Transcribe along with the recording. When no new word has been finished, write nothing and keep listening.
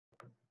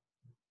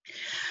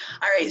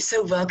All right,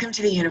 so welcome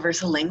to the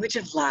Universal Language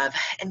of Love.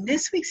 And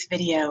this week's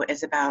video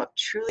is about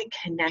truly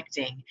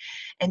connecting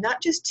and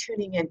not just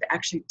tuning in, but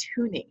actually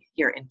tuning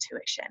your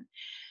intuition.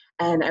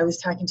 And I was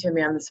talking to a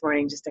man this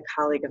morning, just a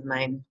colleague of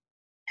mine,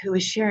 who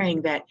was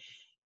sharing that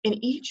in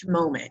each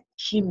moment,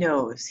 he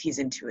knows he's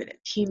intuitive.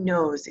 He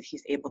knows that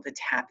he's able to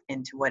tap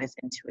into what his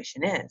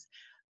intuition is.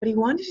 But he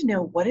wanted to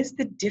know, what is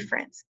the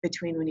difference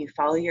between when you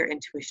follow your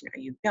intuition or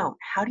you don't?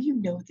 How do you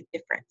know the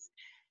difference?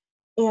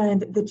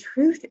 And the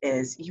truth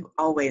is, you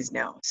always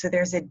know. So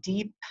there's a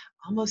deep,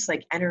 almost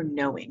like inner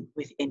knowing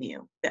within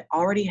you that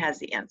already has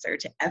the answer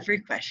to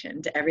every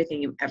question, to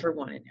everything you ever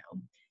want to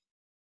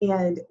know.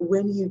 And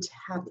when you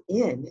tap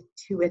in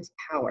to its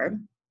power,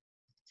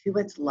 to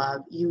its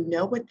love, you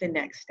know what the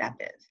next step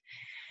is.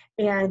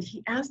 And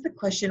he asked the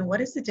question, what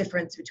is the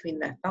difference between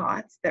the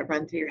thoughts that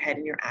run through your head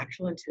and your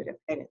actual intuitive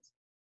guidance?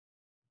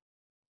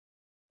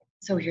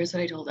 So here's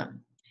what I told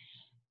him.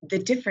 The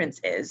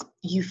difference is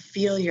you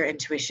feel your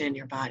intuition in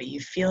your body. You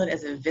feel it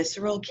as a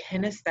visceral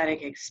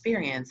kinesthetic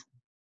experience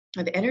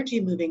of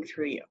energy moving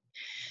through you.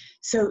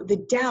 So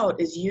the doubt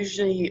is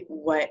usually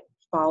what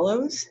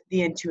follows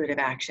the intuitive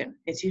action.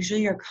 It's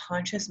usually your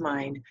conscious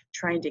mind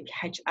trying to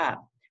catch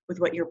up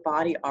with what your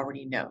body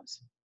already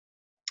knows.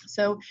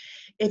 So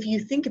if you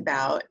think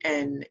about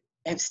and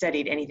have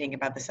studied anything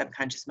about the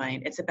subconscious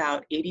mind, it's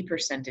about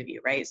 80% of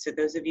you, right? So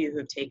those of you who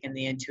have taken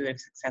the Intuitive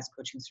Success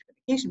Coaching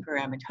Certification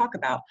Program and talk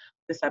about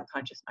the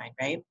subconscious mind,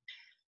 right?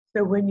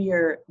 So when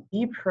you're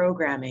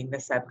deprogramming the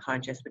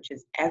subconscious, which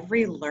is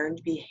every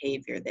learned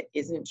behavior that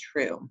isn't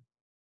true,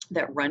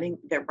 that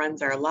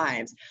runs our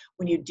lives,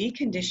 when you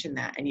decondition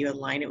that and you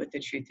align it with the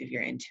truth of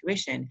your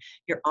intuition,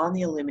 you're on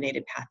the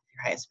illuminated path of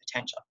your highest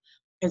potential,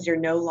 because you're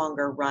no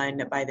longer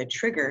run by the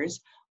triggers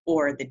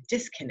or the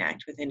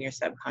disconnect within your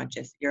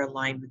subconscious. You're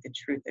aligned with the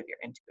truth of your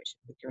intuition,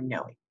 with your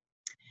knowing.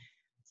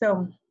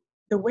 So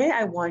the way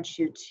I want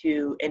you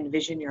to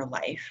envision your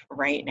life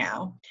right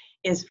now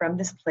is from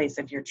this place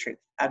of your truth,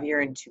 of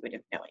your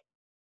intuitive knowing.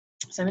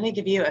 So I'm going to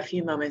give you a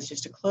few moments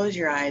just to close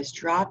your eyes,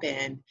 drop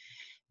in,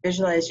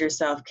 visualize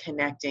yourself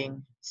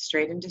connecting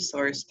straight into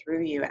source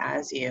through you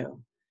as you.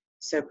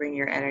 So bring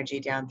your energy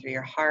down through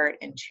your heart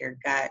into your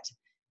gut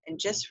and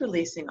just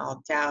releasing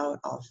all doubt,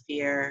 all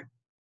fear,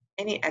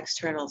 any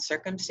external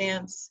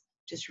circumstance.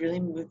 Just really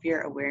move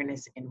your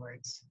awareness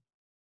inwards.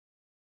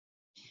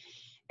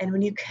 And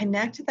when you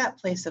connect to that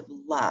place of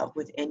love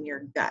within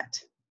your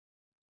gut,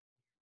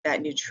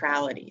 that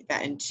neutrality,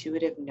 that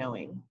intuitive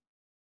knowing,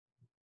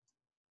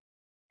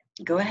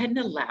 go ahead and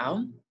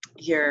allow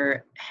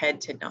your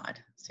head to nod.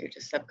 So you're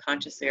just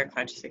subconsciously or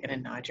consciously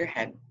going to nod your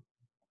head.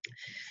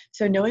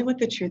 So knowing what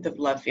the truth of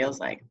love feels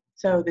like.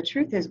 So the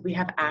truth is, we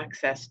have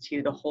access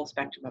to the whole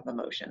spectrum of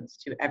emotions,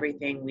 to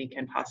everything we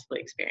can possibly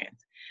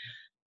experience.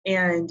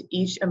 And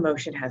each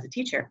emotion has a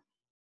teacher,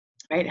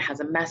 right? It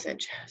has a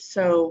message.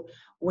 So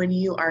when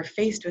you are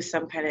faced with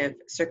some kind of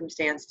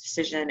circumstance,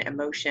 decision,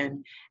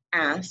 emotion,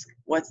 ask,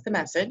 what's the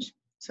message?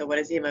 So what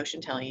is the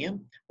emotion telling you?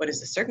 What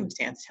is the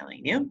circumstance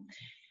telling you?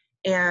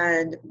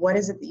 And what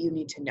is it that you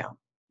need to know,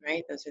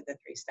 right? Those are the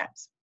 3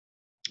 steps.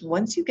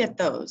 Once you get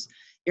those,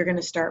 you're going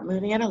to start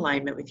moving in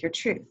alignment with your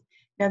truth.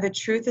 Now, the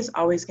truth is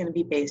always going to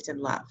be based in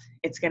love.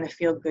 It's going to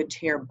feel good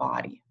to your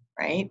body,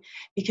 right?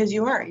 Because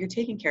you're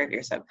taking care of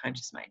your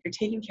subconscious mind. You're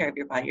taking care of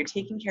your body. You're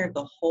taking care of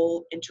the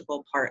whole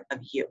integral part of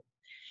you.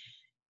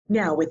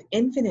 Now, with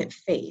infinite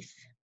faith,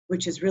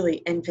 which is really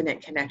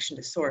infinite connection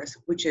to source,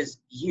 which is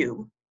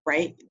you,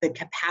 right? The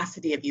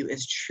capacity of you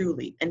is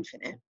truly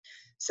infinite.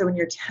 So when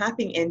you're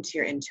tapping into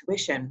your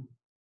intuition,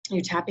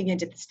 you're tapping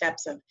into the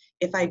steps of,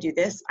 if I do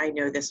this, I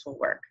know this will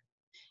work.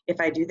 If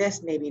I do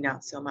this, maybe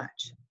not so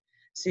much.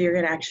 So you're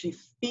going to actually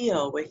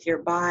feel with your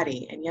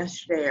body. And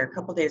yesterday or a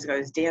couple days ago, I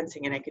was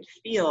dancing and I could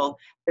feel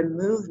the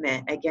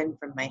movement again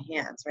from my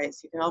hands, right?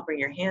 So you can all bring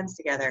your hands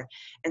together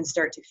and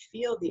start to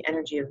feel the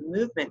energy of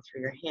movement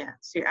through your hands.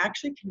 So you're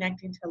actually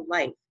connecting to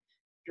life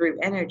through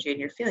energy, and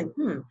you're feeling,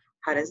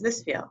 how does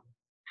this feel?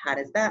 How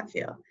does that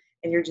feel?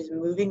 And you're just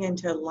moving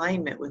into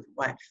alignment with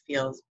what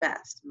feels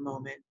best,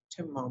 moment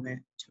to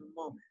moment to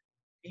moment,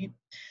 right?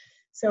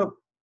 So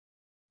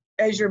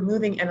as you're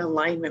moving in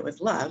alignment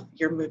with love,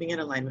 you're moving in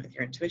alignment with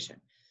your intuition.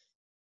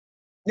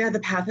 Now the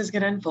path is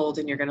going to unfold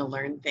and you're going to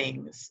learn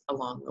things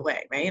along the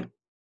way, right?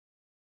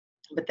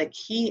 But the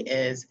key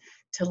is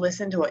to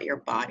listen to what your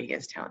body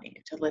is telling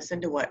you, to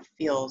listen to what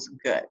feels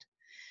good.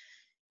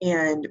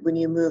 And when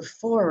you move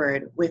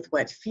forward with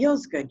what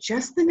feels good,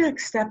 just the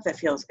next step that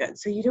feels good.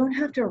 So you don't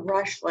have to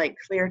rush like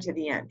clear to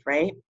the end,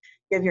 right?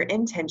 You have your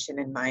intention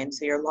in mind,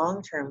 so your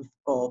long-term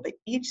goal, but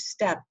each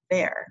step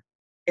there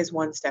is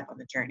one step on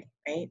the journey,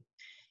 right?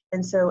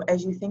 And so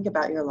as you think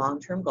about your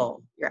long-term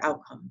goal, your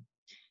outcome,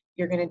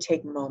 you're going to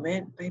take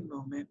moment by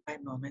moment by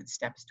moment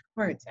steps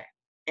towards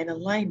it in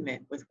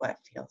alignment with what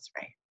feels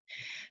right.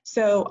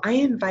 So I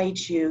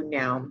invite you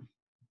now,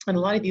 and a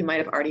lot of you might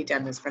have already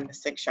done this from the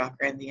 6th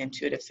chakra and the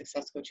Intuitive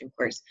Success Coaching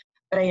course,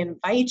 but I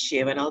invite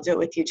you, and I'll do it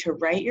with you, to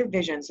write your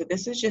vision. So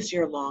this is just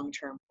your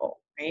long-term goal,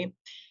 right?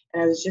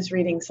 And I was just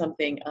reading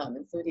something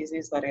in somebody's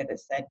newsletter that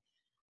said,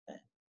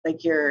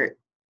 like you're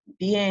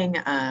being,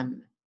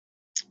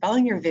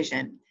 following your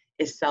vision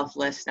is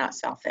selfless, not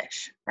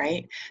selfish,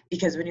 right?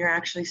 Because when you're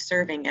actually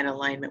serving in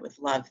alignment with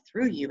love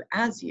through you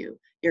as you,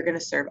 you're going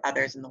to serve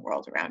others in the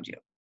world around you.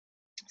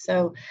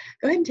 So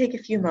go ahead and take a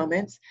few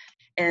moments,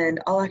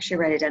 and I'll actually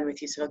write it down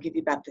with you. So it'll give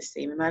you about the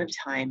same amount of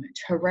time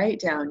to write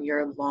down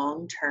your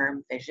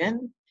long-term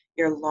vision,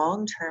 your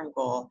long-term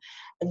goal,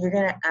 and you're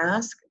going to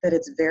ask that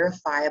it's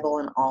verifiable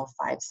in all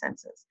five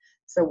senses.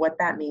 So what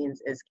that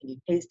means is, can you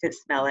taste it,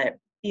 smell it,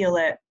 feel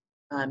it,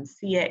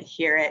 see it,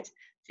 hear it? So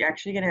you're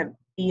actually going to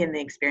be in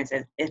the experience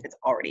as if it's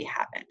already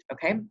happened,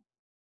 okay?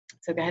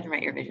 So go ahead and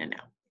write your vision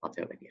now. I'll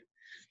do it with you.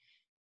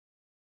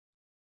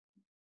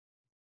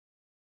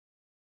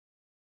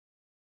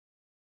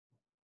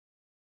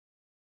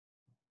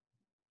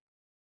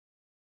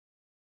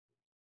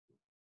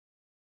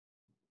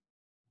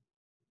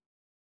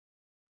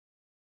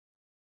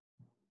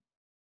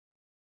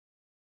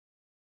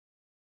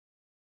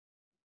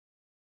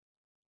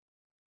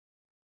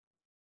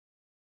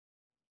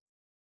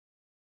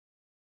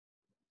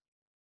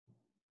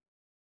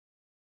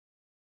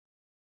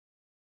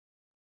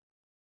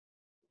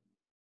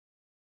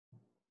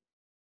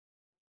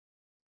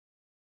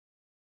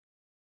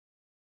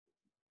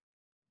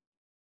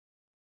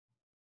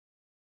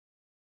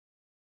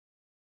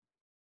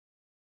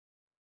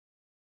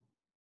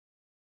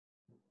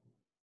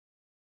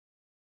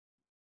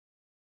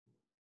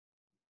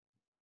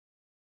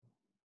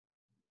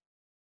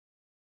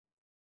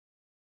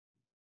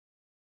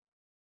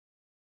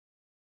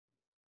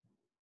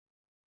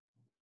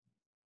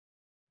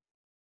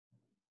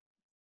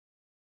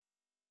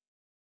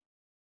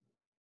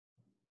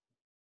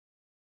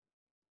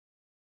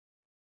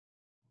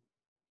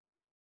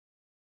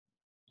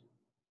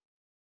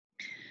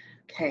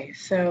 Okay,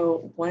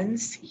 so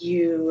once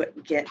you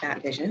get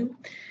that vision,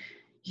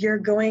 you're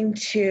going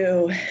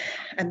to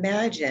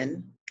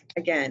imagine,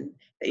 again,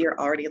 that you're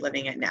already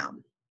living it now.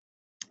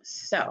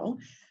 So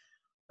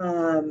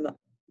go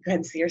ahead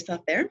and see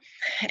yourself there.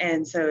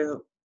 And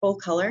so full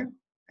color,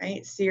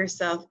 right? See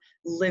yourself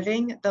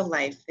living the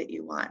life that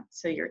you want.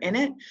 So you're in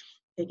it.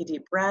 Take a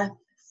deep breath,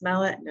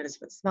 smell it,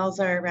 notice what smells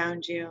are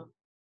around you.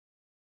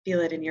 Feel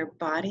it in your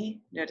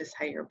body. Notice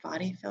how your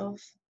body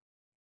feels.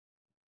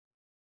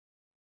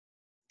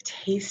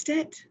 Taste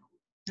it.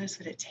 Notice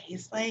what it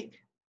tastes like.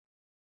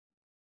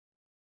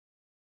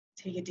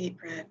 Take a deep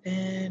breath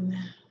in.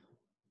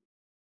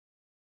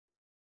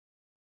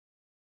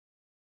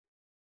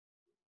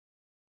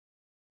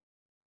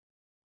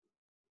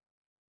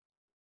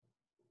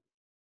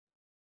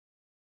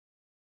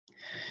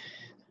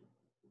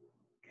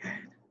 Good.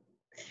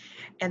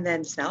 And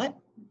then smell it.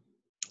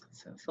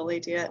 So fully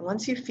do it.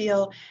 Once you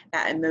feel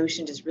that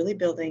emotion just really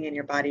building in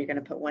your body, you're going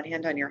to put one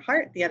hand on your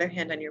heart, the other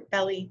hand on your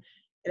belly.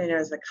 And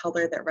notice the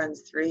color that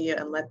runs through you,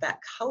 and let that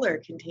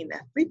color contain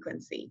that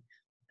frequency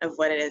of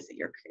what it is that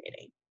you're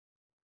creating.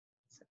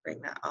 So bring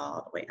that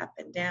all the way up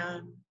and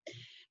down.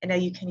 And now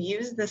you can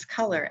use this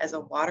color as a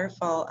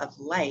waterfall of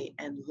light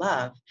and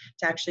love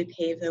to actually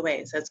pave the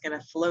way. So it's going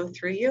to flow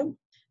through you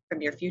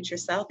from your future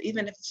self,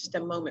 even if it's just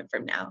a moment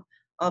from now,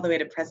 all the way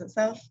to present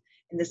self.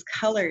 And this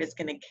color is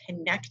going to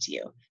connect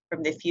you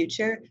from the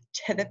future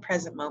to the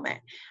present moment.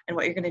 And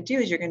what you're going to do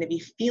is you're going to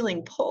be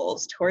feeling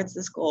pulls towards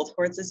this goal,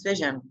 towards this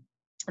vision.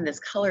 And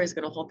this color is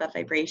going to hold that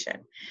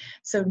vibration.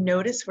 So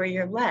notice where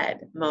you're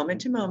led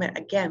moment to moment,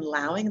 again,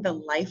 allowing the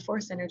life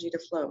force energy to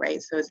flow,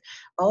 right? So as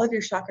all of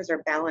your chakras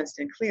are balanced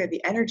and clear,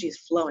 the energy is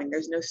flowing.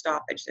 There's no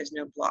stoppage, there's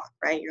no block,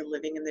 right? You're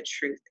living in the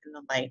truth, in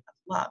the light of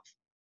love,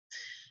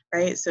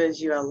 right? So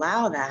as you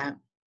allow that,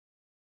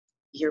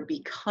 you're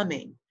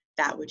becoming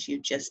that which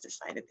you just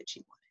decided that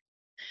you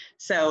wanted.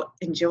 So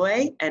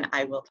enjoy, and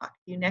I will talk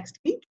to you next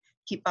week.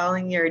 Keep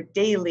following your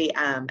daily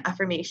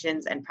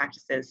affirmations and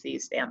practices so you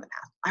stay on the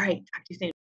path. All right, talk to you soon.